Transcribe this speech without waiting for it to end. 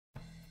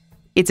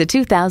It's a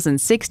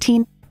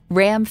 2016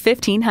 Ram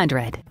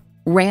 1500.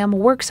 Ram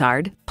works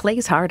hard,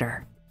 plays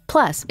harder.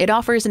 Plus, it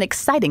offers an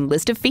exciting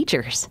list of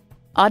features: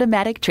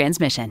 automatic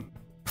transmission,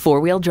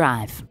 four-wheel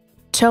drive,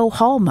 tow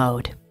haul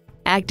mode,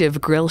 active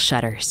grille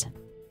shutters,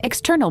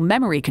 external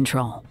memory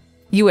control,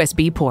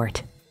 USB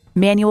port,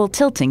 manual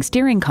tilting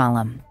steering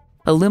column,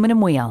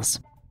 aluminum wheels,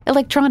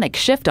 electronic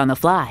shift on the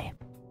fly,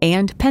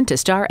 and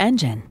Pentastar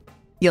engine.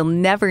 You'll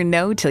never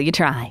know till you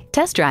try.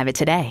 Test drive it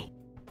today.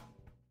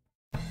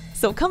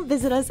 So come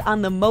visit us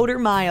on the Motor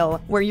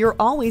Mile, where you're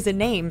always a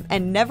name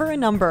and never a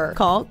number.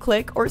 Call,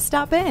 click, or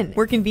stop in.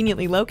 We're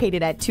conveniently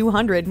located at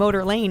 200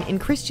 Motor Lane in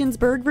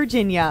Christiansburg,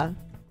 Virginia.